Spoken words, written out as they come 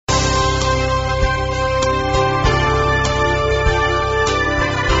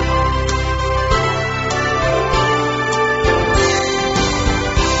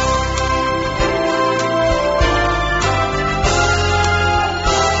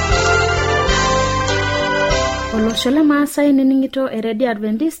Tolosho le Maasai niningito eredi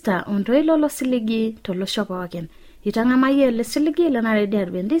Adventista ontoilo lo siligi tolosho pookin. Itang'amaye le siligi lena redi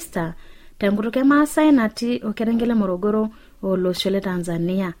Adventista tenkutuke Maasai natii okerengele Morogoro olosho le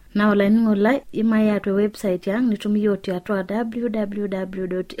Tanzania. Na olainining'olai imaya atwa website yang nitumiyo tiatwa www.awr.org.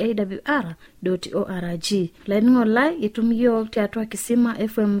 Olainining'olai itumiyo tiatwa Kisima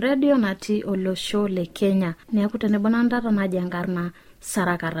FM Radio natii olosho le Kenya. Niaku tenebona ndata najangarna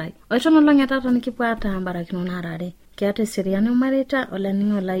sarakarai. Oitonolong etata nikipuata mbarakino narare. Kiata Eseriani umarita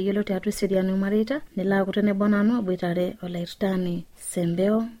olainining'olai yiolo tiatwa Eseriani umarita nila kutenebonanu aboitare olairtani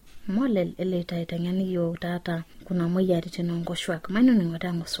Sembeo molel eleita iteng'eni yo tata kuna imoyiaritin ngoshuak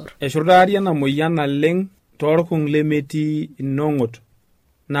mainoning'ota ngosor. Eshurtari ena moyian naleng torkung lemeti inongot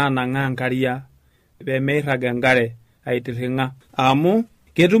na nangangaria pemeiraga enkare aitirringa amu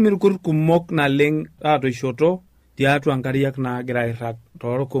ketum irkurt kumok naleng atoishoto tiatua nkariak naagira airrag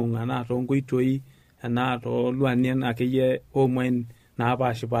torkung ana tonkoitoi ana toluanien akeyie omwen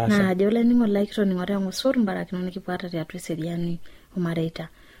naapashipasha. Na jole ning'olai kitoning'ota ngosor mbarakino nikipuata tiatwa Eseriani umarita.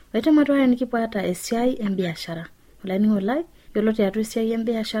 Wetematwa nikipuata Esiai Biashara. Olainining'olai yiolo tiatwa Esiai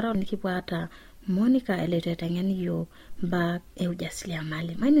Biashara nikipuata Monica eleteteng'eni yo mbaa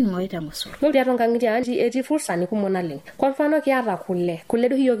ujasiriamali. Mainoning'oita ngosor. Yiolo tiatwa nkang'itie anji etii fursa kumok naleng. Kwa mfano kiata kule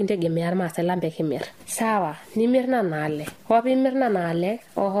duo yiok kintegemea irmaasai lang pekimir. Sawa, nimir nana ale. Opimir nana ale,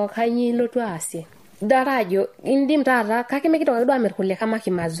 kanyio ilotu aasie. Darajo indim tata kake mekitoka duo amir kule kama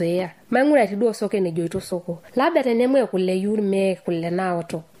kimazoea. Maing'ura tiduo soko enejoito soko. Labda tenemwe kule yurme kule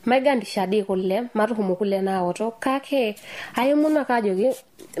naoto. Maigandisha di kule matuhumu kule naoto kake ayomuna kajoki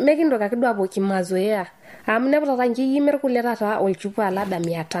mekindoka kidua hapo kimazoea. Amnepo tata nkiyimir kule tata olchupa labda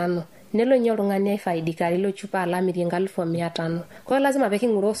 500. Nelo nye oltung'ani aifaidika ilo chupa alamiri 1500. Kwa lazima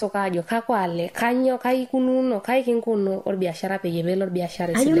peking'uro soko ajo kakwale kanyo kaikununo kaikinkuno orbiashara peyie pelo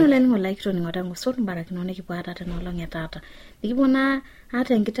orbiashara sidai. Ayuno olainining'olai kitoning'ota ngosor mbarakino nikipuata tenolong etata. Nikipona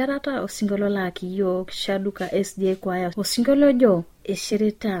ata enkitarata osingolo la kiyo kishaduka SDA kwaya osingolo jo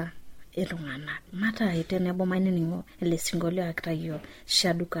eshirita ilung'ana mata itenebo mainining'o ele singolo akitayo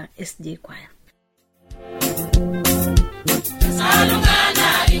shaduka SDA kwaya.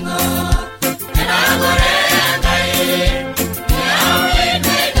 Salungana ingo elagore ngai yawe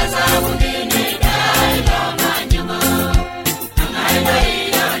nega sabuni dai loma nyama ngai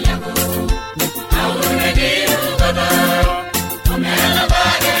dai yangu aure diru baba omela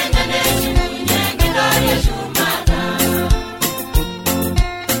bage ngane shunye ngidare shumata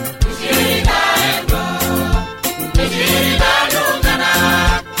ishira lungana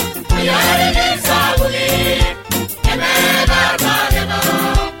yare ni sabuni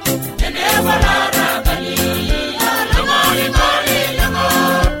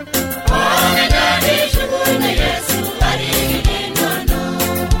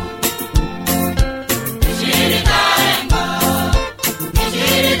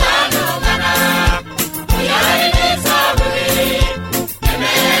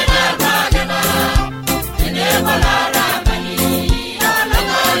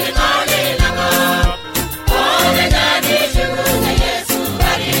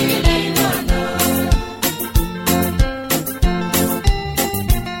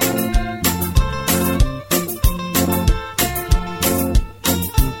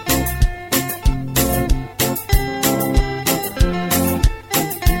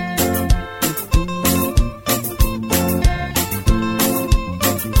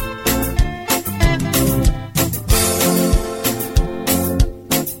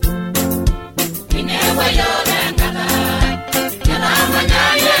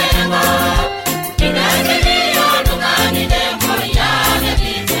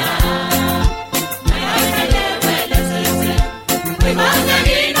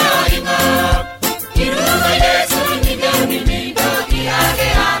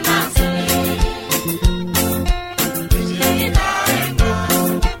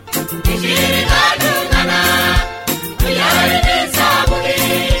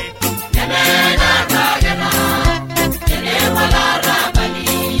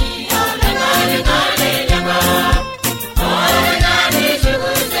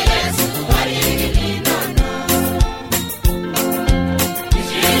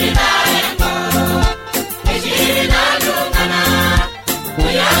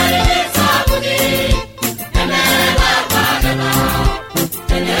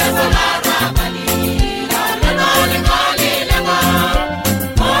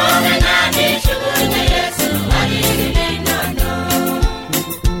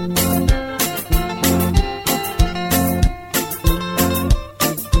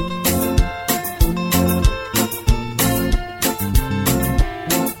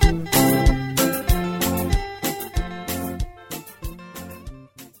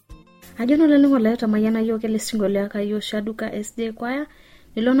ajo noleng ole tamayiana yiok ele singolio akayo shaduka SD kwaya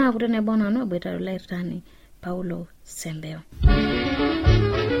nilo na akutene bona no boitaro lairtani Paulo Sembeo.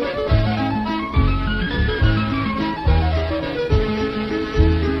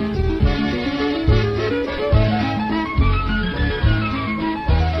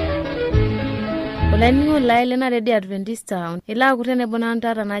 Olaningo laile na Ready Adventista ila akutene bona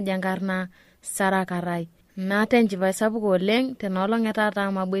ntata na jangarna sarakarai na tenjiva sabuko oleng tenolong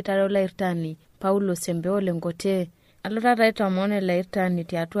etata maboitaro lairtani Paulo Sembeo lengote alotata itamone lairtani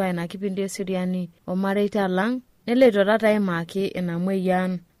tiatua ina kipindi Eseriani omareita lang neleto tata imaki ina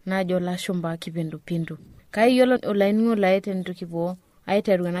moyian najo lashumba kipindupindu kayiolo olaningo laite ntukipo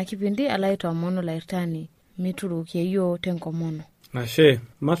aiteru ina kipindi alaitamone lairtani miturukie yo tenkomono ashe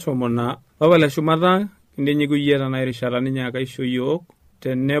matomona wala shumata ndenye kuyera na irishara ninya kaisho yok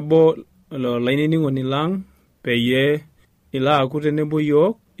tenebo lo lainingo nilang peye ila akutenebo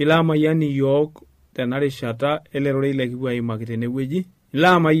yok ila mayani yok tenarishata elerore ile kiwa imakitene weji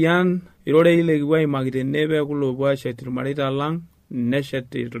ila mayan irore ile kiwa imakitene be kulobwa shetirmarita lang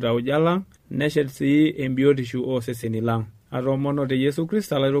nesheti tutawjala nesheti embiotishu o sesenilang aromono de Yesu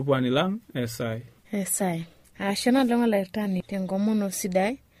Kristo la ropani lang Esai ashana longa lairtani tengomono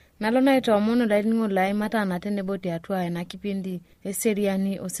sidai nalona itomono lainingo lai mata na tenebo tiatua na kipindi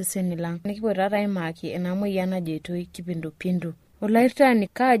Eseriani osesenilang nikipotata imaki ena moyana jeto kipindupindu olairtani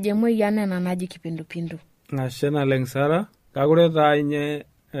kaje moyana na naji kipindupindu ashana lengsara kagureta inye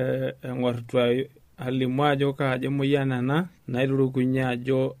ngortwa alimwajo kaje moyana na nairurukunya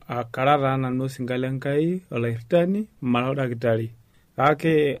jo akarara na no singalenkai olairtani maloda kitari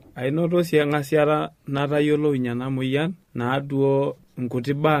kake ainoto siangasiara natayolo nyana moyan na duo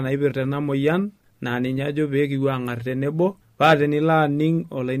nkutiba na ibirte na moyan na ninyajo beki wangar tenebo pate nila ning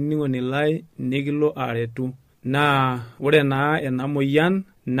olainingo nilai nigilo aretu na ore na ena moyan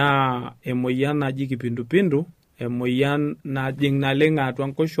na emoyan naji kipindupindu emoyan na jingnalenga atwa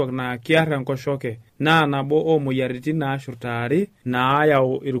ngoshuak na kiara ngoshoke na nabo o imoyiaritin na shurtari na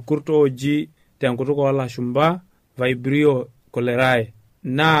ayau irkurto oji tenkutuko wala shumba vibrio kolerae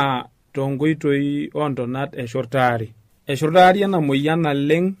na tongoitoi ondonat eshortari na moyana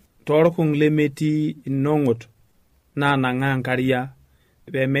leng torkung lemeti nongot na nangangaria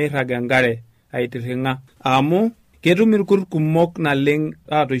be meiragangare aitiringa amu ketumirkur kumok na leng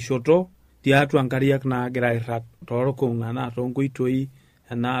ato ishoto tiatu angariak na girairat torkung na tongoitoi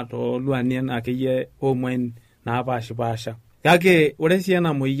na to luanien akeye omwen na pashipasha yake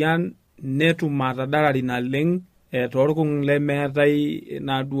oresiana moyan netu matadari na leng torkung lemetai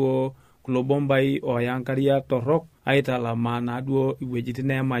na duo kulobombai oyankaria torok aitalama na duo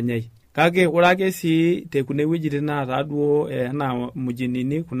iwejitine emanyai kake urake si tekune wejitine na duo na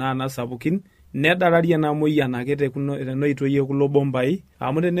mujinini kuna na sabukin nedararia na moyana kete kuno enoitoye kulobombai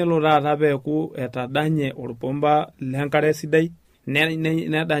amude nelo rata beku etadanye orpomba lenkare sidai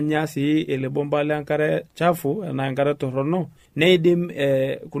nedanya si ele bomba lenkare chafu na enkare torono neidim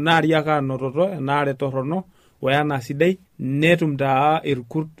kunaria ka nototo enare torono wayana sidai netum daa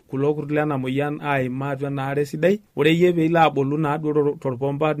irkurt kulokurt lena moyan ai matwa naare sidai ore yebe ila bolu na do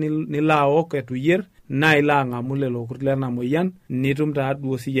torpomba nila oketu yer na ila ngamule lokurt lena moyan netum daa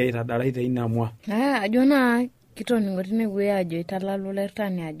duo siya itadara itainamwa ajona kitoni ngotine gwe ajo italalu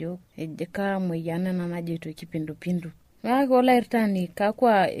lertani ajo ejeka moyan na najeto kipindupindu ko lertani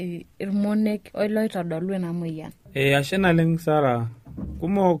kakwa irmonek oiloitodolu na moyan ashena leng sara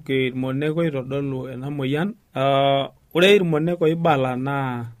kumo ke moneko itodolu ena moyan ore irmoneko ibala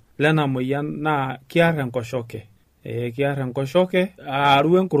na lena moyan na kiara nkoshoke kiara nkoshoke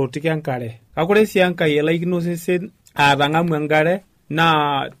aruen kurotike enkare kakure si ankai elaikino sesen atangamu enkare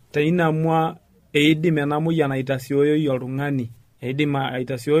na tainamwa eidim ena moyan aitasioyo yoltungani eidim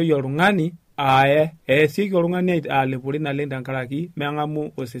aitasioyo yoltungani siki oltungani alepuri na lenda nkaraki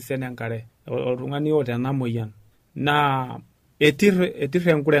mengamu osesen enkare oltungani ote ena moyan na etir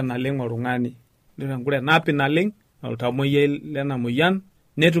enkure naleng oltungani enkure napi naleng oltamoyia lena moyan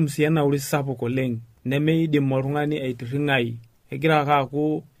netum siena uri sapuk oleng nemeidim oltungani aitiringai egira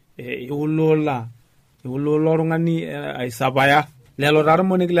aaku iulola oltungani aisabaya lelo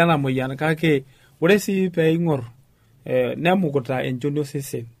tarmonik lena moyan kake ore si peingor nemukuta enchoni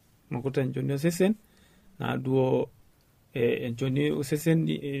osesen na duo enchoni osesen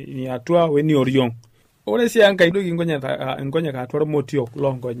ni atua weni oriong ore si ankai doki ngonyek atwar motiok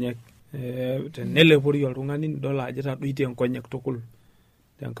longonyek tenelepuri oltungani dola ajita duite ngonyek tukul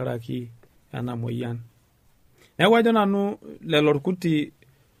tenkaraki ana moyan neeku ajo nanu lelo kuti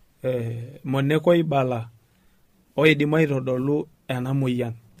moneko ibala oidim aitodolu ena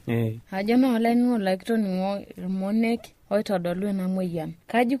moyan ajo na olaining'o lai kitoning'o irmonek oitodolu ena moyian.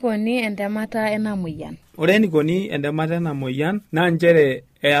 Kaji koni entemata ena moyian? Ore enikoni entemata ena moyian naa nchere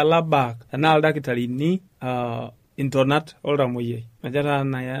ealabak enaa ildakitarini intonat oltamoyiai. Majata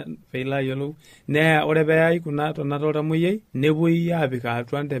na peila ayiolou. Neya ore peyai kuna tonat oltamoyiai nepuoi aapik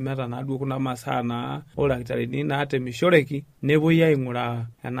atua ntemeta naaduo kuna masaa naa oldakitarini naatemishoreki nepuoi aing'uraa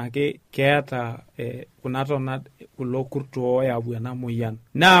enake keeta kuna tonat kulo kurt ooyau ena moyian.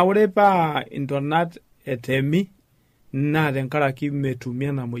 Naa ore paa intonat etemi naa tenkaraki metumi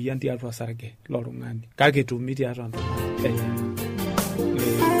ena moyian tiatua sarge loltung'ani. Kake etumi tiatua ntonat.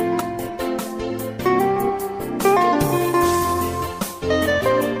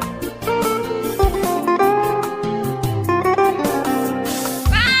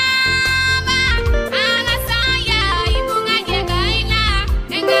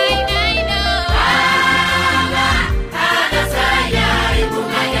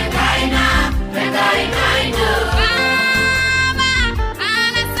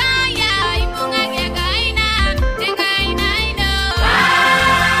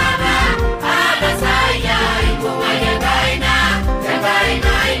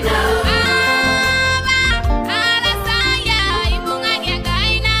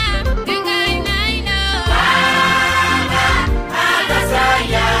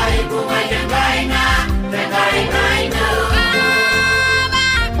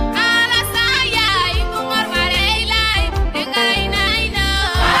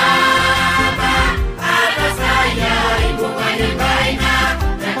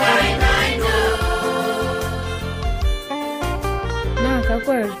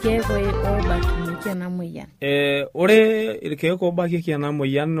 Ore irkeek obakieki ena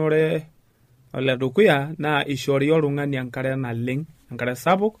moyian ore ole dukuya naa ishori oltung'ani enkare naleng, enkare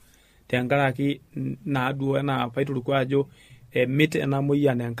sapuk tenkaraki naaduo enaa paituruku ajo emit ena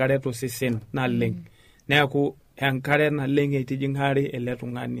moyian enkare tosesen naleng. Neeku enkare naleng eitijing'ari ele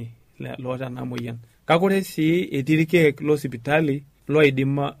tung'ani loota ena moyian. Kake ore sii etii irkeek losipitali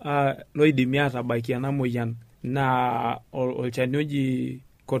loidimi aatabaiki ena moyian naa olchani oji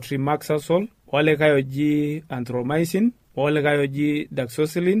cotrimoxazole, olikae oji anthromycin, olikae oji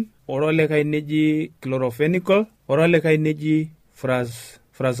doxycycline, olikae neji chloramphenicol, olikae neji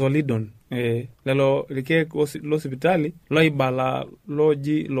frazolidone. Lelo irkeek losipitali loibala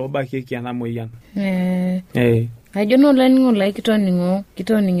looji loobakieki ena moyian. Ajo no olaining'o lai kitoning'o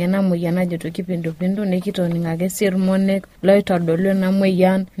ena moyian ajoto kipindupindu nekitoning'ake sii irmonek loitodolu ena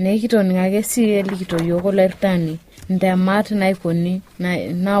moyian nekitoning'ake sii elikito yiok olairtani ntemat naikoni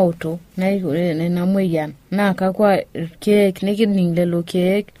nauto ena moyian naa kakwa irkeek nikining lelo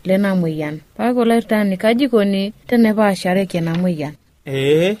keek lena moyian. Kake olairtani kaji koni tenepaashareki ena moyian?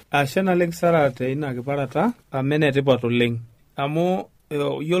 Ashe naleng Sara teina kiparata amu enetipat oleng. Amu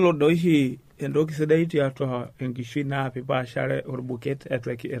yiolo doishi entoki sidai tiatua enkishui naa pipaashare orbuket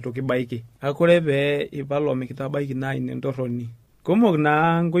etu kibaiki. Kake ore pee ipalo mikitabaiki naa ine entorroni. Kumok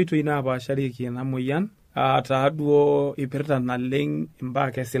naa nkoitoi naapaasharieki ena moyian taaduo ipirta naleng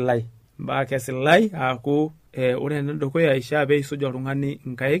imbaa kesilai. Imbaa kesilai aaku ore enedukuya ishaa pee isuj oltung'ani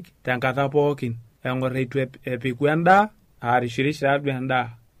inkaik tenkata pookin. Eng'or eitu epiku endaa arishirish taaduo endaa.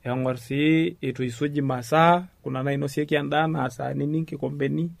 Eng'or sii eitu isuj imasaa kuna nainosieki endaa naa saanini,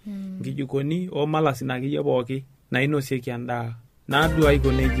 nkikombeni, nkijikoni omalasini akeyie pooki nainosieki endaa. Naaduo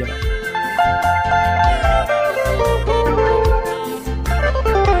aiko nejia.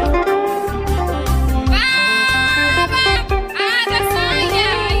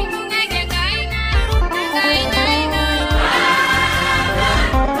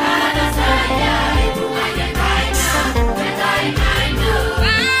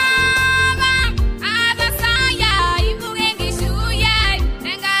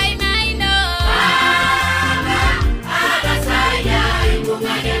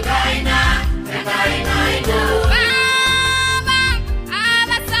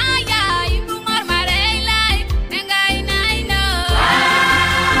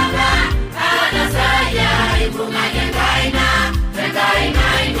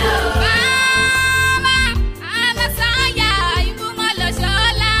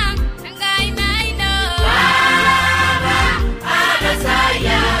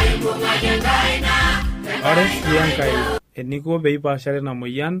 Ore sii enkae eniko pee ipaashare ina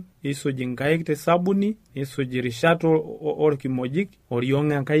moyian isuj inkaik te sabuni, isuj irishat orkimojik,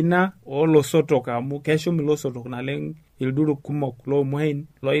 oriong' enkaina olosotok amu keshum ilosotok naleng ilduruk kumok loomuain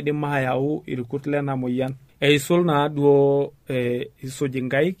loidim ayau irkut lena moyian. Eisul naaduo isuj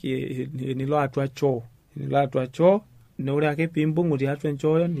inkaik enilo atua choo. Enilo atua choo, ore ake piimbung'u tiatua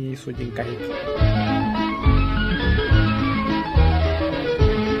enchoo nisuj inkaik.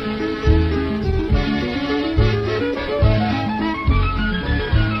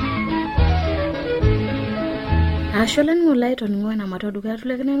 asholen ngolai toningo na matoduka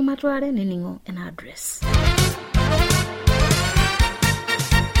tulekene matware neningo en address.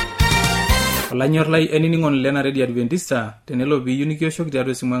 Olanyor lai eniningon lena Radio Adventista tenelo biyu nikioshoki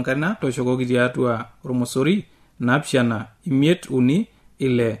tiatua simu enkarina toshokoki tiatua ormosori napshana imiet uni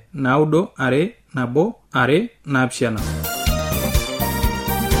ile naudo are nabo are napshana.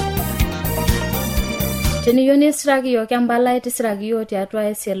 Teniyo nisiraki yo kembala itisiraki yo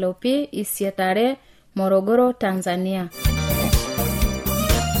tiatua SLOP isietare Morogoro, Tanzania.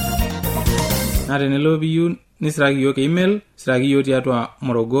 Na tenelo biyu nisiraki yo email siraki yo tiatua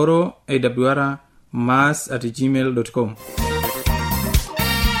Morogoro awr@mass@gmail.com.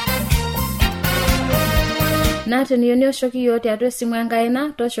 Na teniyo nioshoki yo tiatua simu enkaina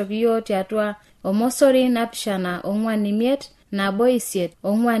toshoki yo tiatua omosori napshana ongwan imiet nabo isiet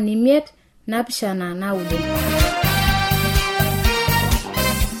ongwan imiet napshana naudo.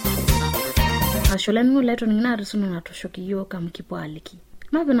 Asholen ngolai toningina atusunu natoshoki yo kamkipo aliki.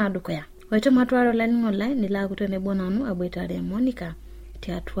 Mabina dukoya. Waito matwaro lani ngolai nila kutene bonanu aboitare Monica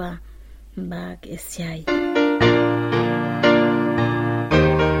tiatua mbag Esiai.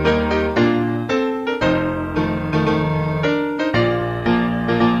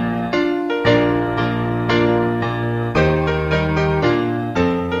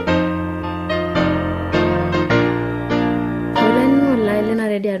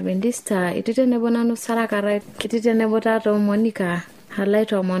 Adventista ititene bonanu sarakara kititene botato Monica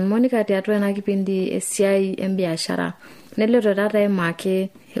halaito Monica tiatua na kipindi Esiai Biashara nelero tata emake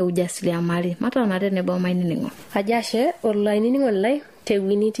ujasiriamali mata na tene bo mainingo ajashe online ningo lai te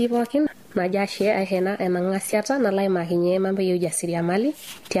winiti pokin najashe ahena emangasiata na lai makinye mambo ujasiriamali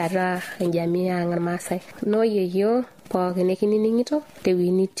tiatua jamii ya ngarmasai no yeyo pokin ekininingito te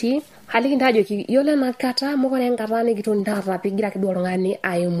winiti haliki ndajoki yole nakata mokore ngatane kitondara pigira kidorongani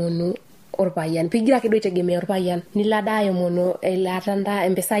ayomonu orpayan pigira kido tegemea orpayan nilada ayomono elatanda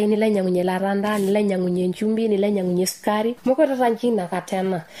empesai nilenyangunye latanda nilenyangunye nchumbi nilenyangunye sukari mokore ranjina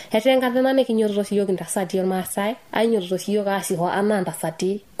katena hetengatena nekinyororo siyo kintasati ormasai ainyororo siyo kasiho ananda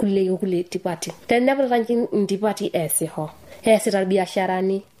sati kule tipati tenebra ranjin tipati esiho esita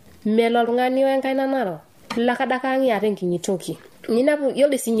biasharani melo lungani wenkaina naro lakadakangi atenkinyitoki ninapu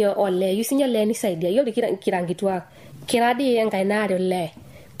yole sinyo ole yusinyo le ni saidia yole kirangitwa kiradi enkainare le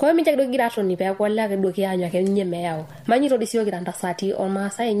ko mi jagdo girato ni pe ko la ke do ki anya ke nyeme yao manyito disio giranda sati o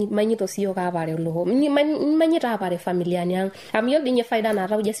masa manyito sio ka bare lo manyita bare familia nyang am yole nye faida na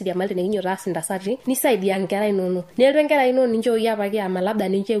rawu jesi dia malte ne nyo rasinda sati ni saidia ngera inono ne ngera ino ninjo yaba ki ama labda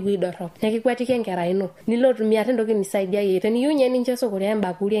ninje gwidoro ne kikwatike ngera ino nilotu mi atendo ki ni saidia yete ni yunye ninje sokore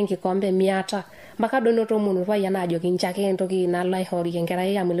embakuri ngikombe miata makadono to munu fa yana ajo kinchake entoki nalai hori ngera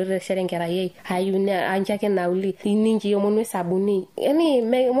ya mulore sere ngera ye ayune anchake nauli ninji yomonwe sabuni yani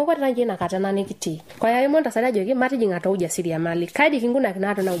moko tanje na katana nikiti kwa ya monda sala joki mati jinga to ujasiriamali kadi kinguna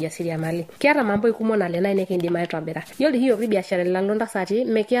kinato na ujasiriamali kiara mambo ikumona le naine kindi maitobera yoli hiyo biashara lalonda sati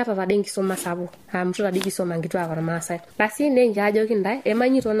mekiata tadengi soma sabu mtu tadiki soma ngitu akora masai basi nenja ajoki ndai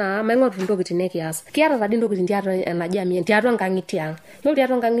emanyito na mengotu ndoki tinekias kiara tadindo kitindiato na jamii tiato ngangitiang yoli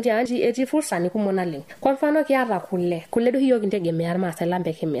tiato ngangitiang eti fursa ni kumona le kwa mfano kiara kule do hiyo kintegemea masai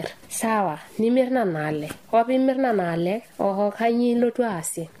lambe kimer sawa nimirna nale opi mirna nale oho kanyi lotu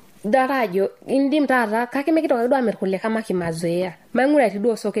asi darajo indim tata kake mekito do amerkule kama kimazoea mangura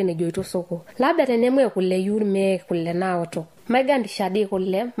tido soke ne joito soko labda tenemwe kule yurme kule naoto magandi shadi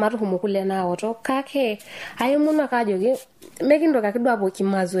kule maruhumu kule naoto kake ayumuna kajoge mekindo kakidwa bo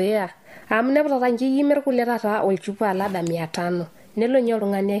kimazoea amne bata nji yimer kule tata olchupa lada 500 nelo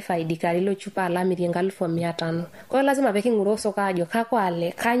nyolungani aifaidika lilo chupa la miringa 1500 kwa lazima peki nguroso kajo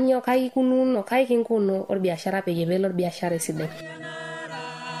kakwale kanyo kaikununo kaikinkuno or biashara peye velo biashara side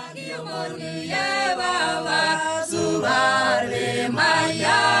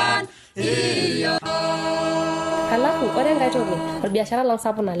halafu ore ngaitoke or biashara la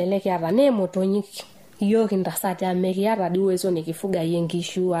sapo na lele kiara ne motonyiki yo kindasati amekiara diwezo nikifuga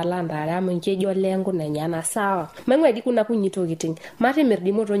yengishu alanda alamu nchejo lengo na nyana sawa mangwe di kuna kunyito kiting mati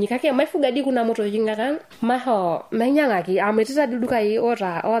merdi moto nyikake maifuga di kuna moto jinga kan maho menyanga ki ametita duduka yi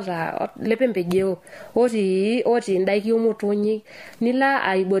ora lepembejeo oti ndaiki moto nyi nila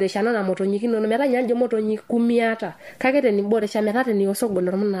aiboresha na moto nyiki no meta nyanje moto nyi 10 kake te ni boresha meta ni osogo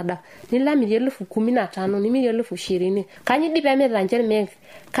normunada nila 15,000 ni 20,000 kanyi dipe meta njere me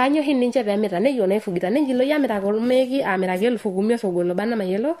kanyo hininje be meta ne yona ifugira nenjilo yamira kolmeki amiraki 10,000 sogolo bana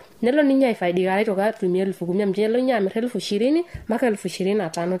mayelo nelo ninya ifaidika aitoka tumia 10,000 mjelo nya amira 20,000 maka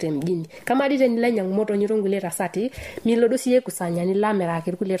 25,000 te mjini kama dite nilenya ngumoto nyirongule tasati milodo siye kusanya nilamira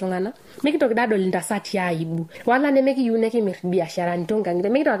kile tongana mekitoki dado lintasati aibu wala nemeki yuneki mir biashara ntonga ngire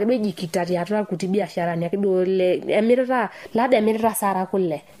mekitoki kedwe jikitati atwa kuti biashara ni akidole emirira lada emirira sara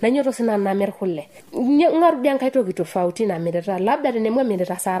kule nanyoto sina na mer kule ngaru dian kaito kitofauti na mirira labda tenemwe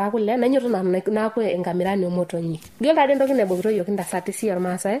mirira sara kule nanyoto na ko engamirani omotonyi gyola dendo kinebo kito yokinda sati siyor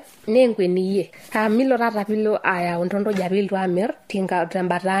masa nenkweni ha milo rata pilo aya ontondo jabil to amer tinga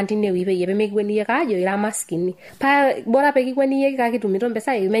tambatanti ne wibe yebe mekweni ye kajo ira maskini pa bora peki kweni ye ka kitumito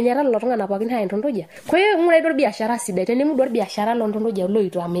mbesa menyara lotonga na pakin ha entondo ja kwe ngura dor biashara sida tenemu dor biashara lontondo ja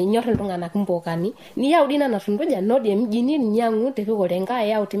loito amenyor entonga na kumbokani ni ya udina na tondo ja nodi mjini nyangu tepiko lenga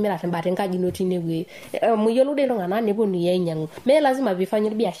ya utimira tembatenga jinoti newe muyolo de longa na nebo ni yenyangu me lazima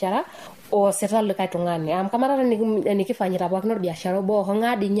bifanyira biashara o setalo kaitongane kamara nikifanyira kwa kinor biashara bo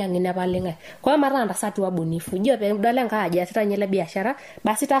ngadi nyangi na balenga kwa maranda satu wabunifu jo pe dole ngaja titanyele biashara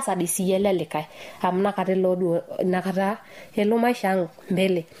basi tasadisi yelele kai amna katelodu nakata helo maisha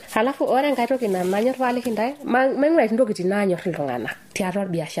mbele halafu ore ngaitoki na manyor vale kindai mangwa ndoki tinanyor ntongana tiator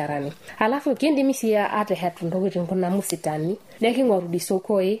biashara ni halafu kindi misia ate hetu ndoki kuna musitani neki ngorudi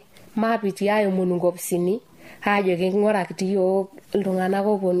sokoi mapiti ayo munungopsini hajo ke ngora kitiyo ntongana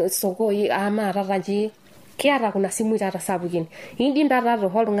ko bono sokoi ama tataji kiara kuna simu tata sabukin indi ndata ro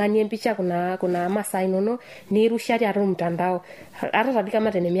holungani empicha kuna masai nono ni rushari aro mtandao ata tabika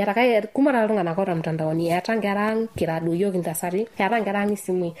matene miara kai kumara lungana ko mtandao ni atangarang kiradu yo kintasari atangarang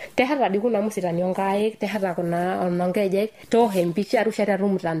simu tehara dikuna musitani ongae tehara kuna onongeje to hempicha rushari aro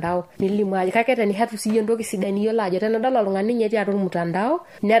mtandao nilimwaje kakete ni hatu siyo ndoki sidani yo lajo tena dala lungani nyeti aro mtandao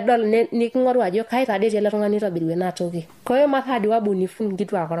ne dol ni kingoru ajo kai tade tele lungani to birwe na toki koyo mathadi wabunifu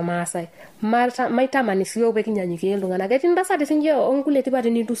ngitu akora masai maitama ni siyo pe kinyanyike lungana gati ndasate sinjo ongule tipate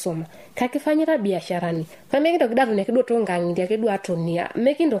ni tusoma kakifanyira biasharani kama kido kidatu ne kido tongangi dia kido atonia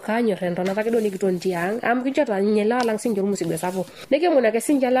mekindo kanyo rendo na kido ni kitontiang am kichota nyela lang sinjo musigwe sapo neke mona ke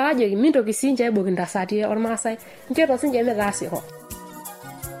sinja laje mindo kisinja ebo kindasati ormasai njeto sinja me rasi ho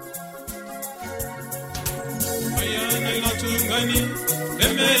ayana latungani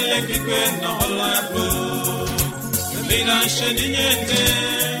demele kikwena holabo demina sheninyete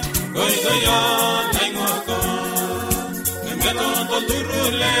goigoya laingoko embeto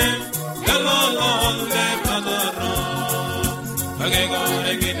tolurule galolole padoro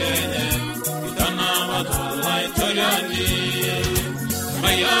agegore gidenye itana matolai toriani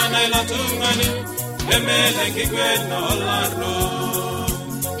mayana latungani demele kikwena holaro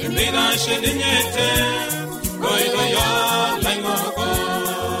emina sheninyete goigoya laingoko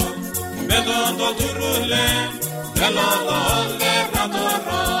embeto tolurule galolole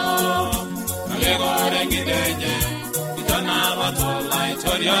padoro agegore gidenye itana matolai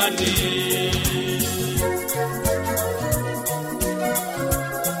toriani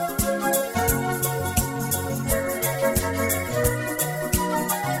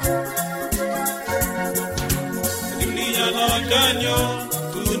dunia no danyo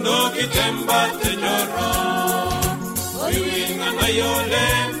tuno kitemba tenyoro oiwinga na yole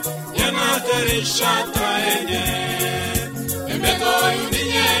yana terisha taenye embeto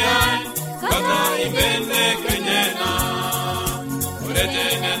yudinyea kata ibende kenyena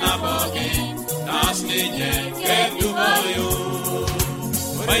uretene na boki nasnije ketubayo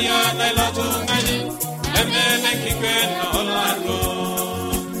mayana ilatungani emene kikwena olaro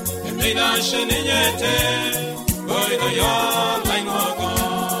emina sheninyete goido yo laingoko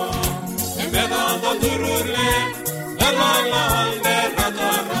embedo tolurule galolole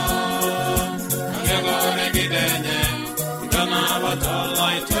radoro agegore gidenye itana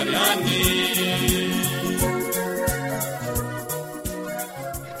batolai toriani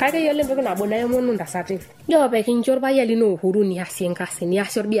kake yole mbona nabona yemunu ndasati yo pe kinjor ba yali no huru ni asiengase ni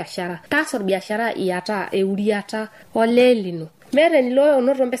asor biashara tasor biashara iata euriata olelino mere niloyo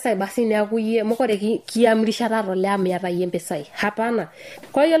onoto mpesa basi ni akuye mokore kiamrisha raro le amiata yempesa hapana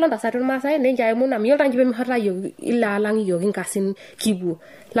kwa hiyo londa satu masai nenja yemuna miyolta njibe mihata yo ila alangi yo kinkasin kibu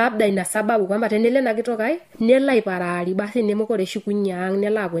labda ina sababu kwamba tenele na kitoka nela iparari basi nemokore shikunyang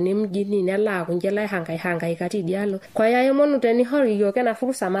nela kwene mjini nela kunjela hangai kati dialo kwa hiyo yemonu teni hori yo kena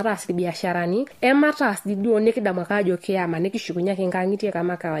fursa marasi biasharani ematas diduo nekidama kajo kiama nekishukunya kingangitie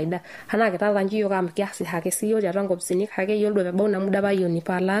kama kawaida hana kitata njiyo kama kiasi hakesiyo jatango psinik hake yoldo bona muda bayo ni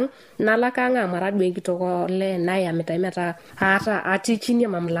palang nalakanga maradwe kitoko le naye ametaimeta hata ati chini ya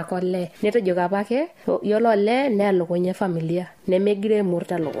mamlaka le neto joga pake yolo le nelo kwenye familia nemegire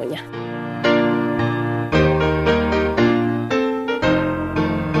murta logonya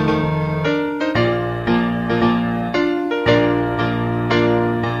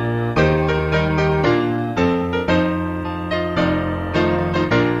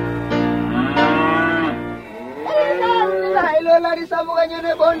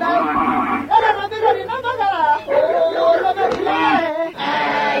muganyene bonda era nabira ni namagala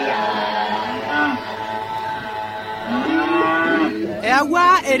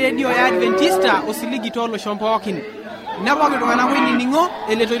ewa eredio ya Adventista osiligi tolo shompokin naboge tungana wini ningo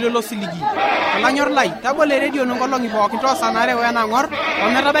eletoilo lo siligi olanyor lai tabole radio nongolongi pokin to sanare wena ngor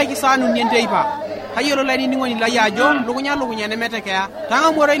ometabai kisanu nienteipa hayolo lai ningo ni lai ajo lukunya ne metekea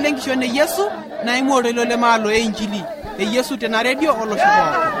tanga moro ilengisho ne Yesu na imoro ilo le malo e injili e Yesu tena radio olo shipo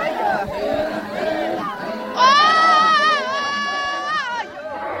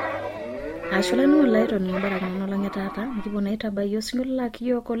ashulani walaito ni mbara kono langetata nikibona itabayo singolo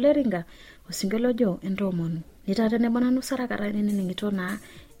lakiyo koleringa osingolo jo endomonu nitata ne bona nusara karane nini ngitona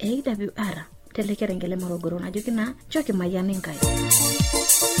AWR telekerengele morogoro na jokina choki mayani ngai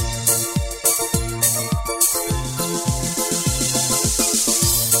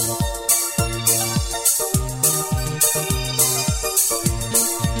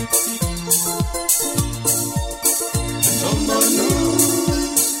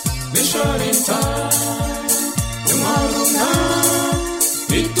Bisharinta Yumaruna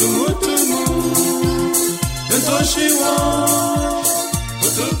Itumutumu Nentoshiwa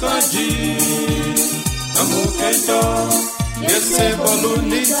Utukaji Amukento Yese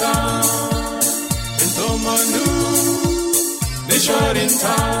Bolunita Entomanu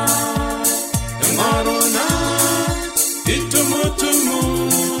Bisharinta Yumaruna Itumutumu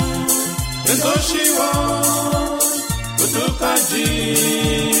Nentoshiwa Utukaji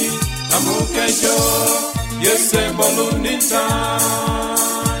Amukejo, yese bolunita.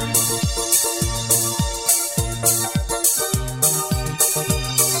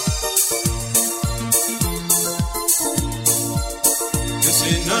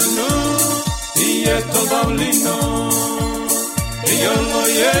 Yesinano, iyeto daulino. Iyolo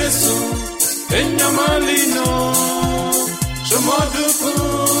Yesu, enyamalino. Shomoduku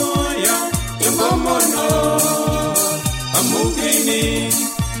ya yembomono. Amukini.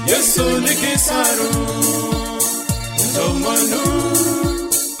 Yesu nikisaru Ntomanu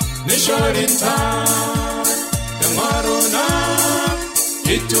Nisharinta Yamaruna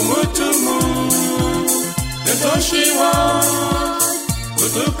Itumutumu Netoshiwa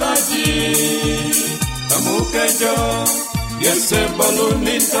Kutukaji Amukejo Yese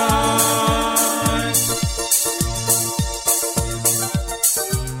balunita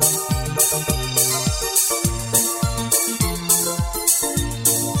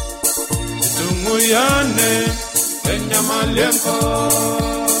Muyane Enyamalemko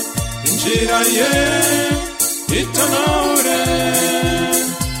Injiraye Itanaure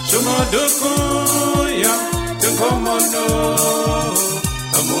Shumaduku ya Tenkomono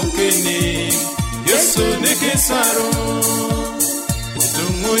Amukini Yesu nikisaru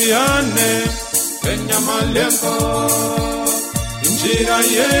Muyane Enyamalemko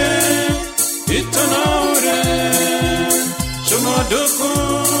Injiraye Itanaure Shumaduku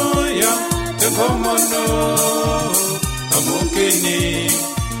ya Tenkomono Amukini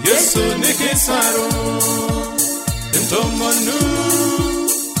Yesu nikisaru Entomonu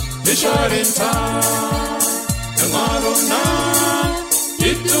Bisharinta Emaruna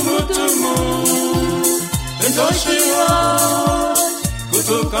Itumutumu Entoshiwa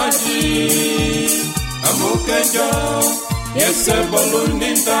Kutukaji Amukejo Yese boluni